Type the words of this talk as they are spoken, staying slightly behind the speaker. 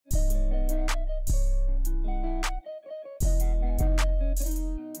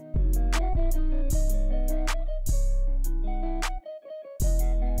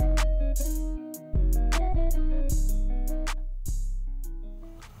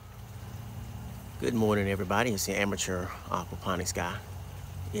Good morning, everybody. It's the amateur aquaponics guy.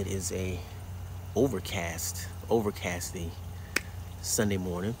 It is a overcasty Sunday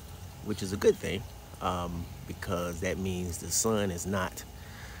morning, which is a good thing because that means the sun is not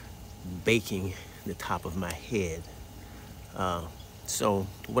baking the top of my head. So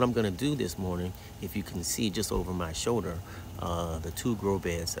what I'm gonna do this morning, if you can see just over my shoulder, the 2 grow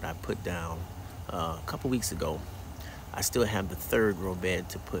beds that I put down a couple weeks ago. I still have the 3rd grow bed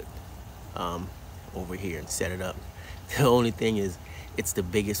to put over here and set it up. The only thing is it's the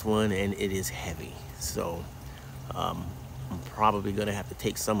biggest one and it is heavy, so I'm probably gonna have to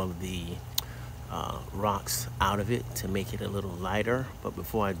take some of the rocks out of it to make it a little lighter. But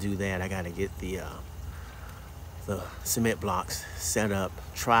before I do that, I gotta get the cement blocks set up,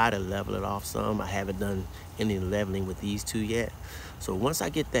 try to level it off some. I haven't done any leveling with these 2 yet, so once I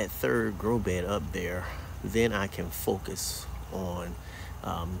get that 3rd grow bed up there, then I can focus on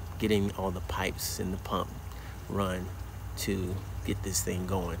getting all the pipes and the pump run to get this thing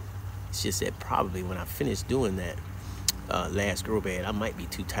going. It's just that probably when I finish doing that last grow bed, I might be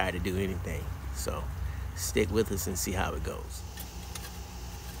too tired to do anything. So stick with us and see how it goes.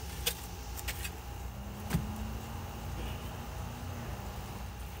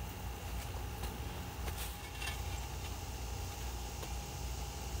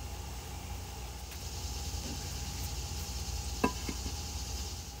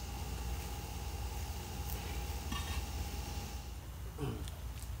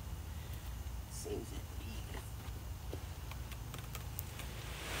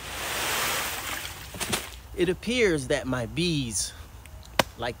 It appears that my bees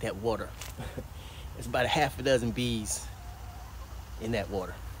like that water. There's about a half a dozen bees in that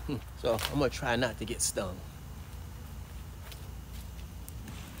water. So I'm gonna try not to get stung.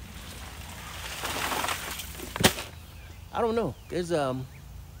 I don't know. There's I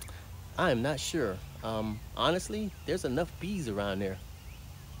am not sure. Honestly, there's enough bees around there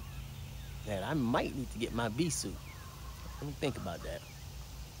that I might need to get my bee suit. Let me think about that.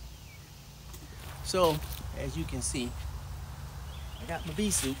 So, as you can see, I got my bee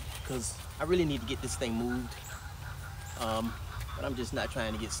suit because I really need to get this thing moved. But I'm just not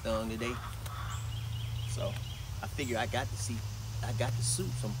trying to get stung today. So, I figure I got the suit,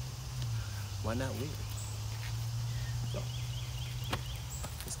 so why not wear it? So,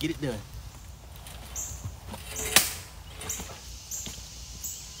 let's get it done.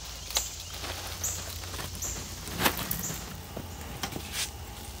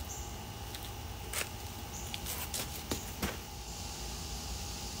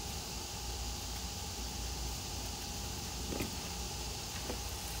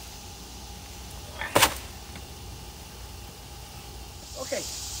 Okay,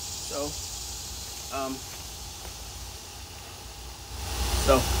 so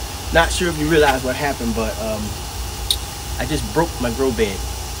not sure if you realize what happened, but I just broke my grow bed.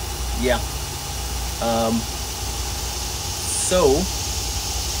 Yeah. So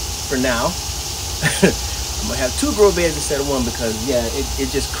for now, I'm gonna have 2 grow beds instead of 1 because yeah, it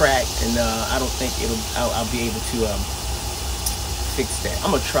just cracked, and I don't think I'll be able to fix that.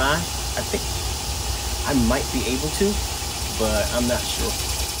 I'm gonna try. I think I might be able to, but I'm not sure.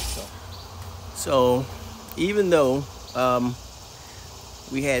 So even though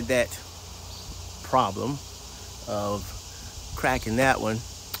we had that problem of cracking that one,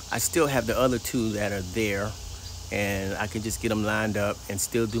 I still have the other 2 that are there, and I can just get them lined up and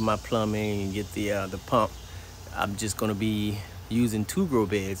still do my plumbing and get the pump. I'm just going to be using 2 grow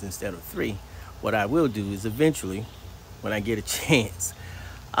beds instead of 3. What I will do is eventually, when I get a chance,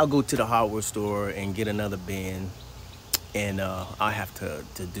 I'll go to the hardware store and get another bin, and I'll have to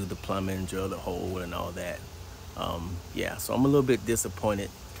do the plumbing, drill the hole and all that. Yeah, so I'm a little bit disappointed,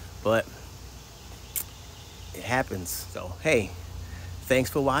 but it happens. So hey, thanks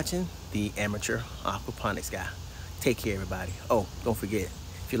for watching the amateur aquaponics guy. Take care, everybody. Oh, don't forget,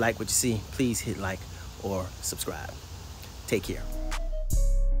 if you like what you see, please hit like or subscribe. Take care.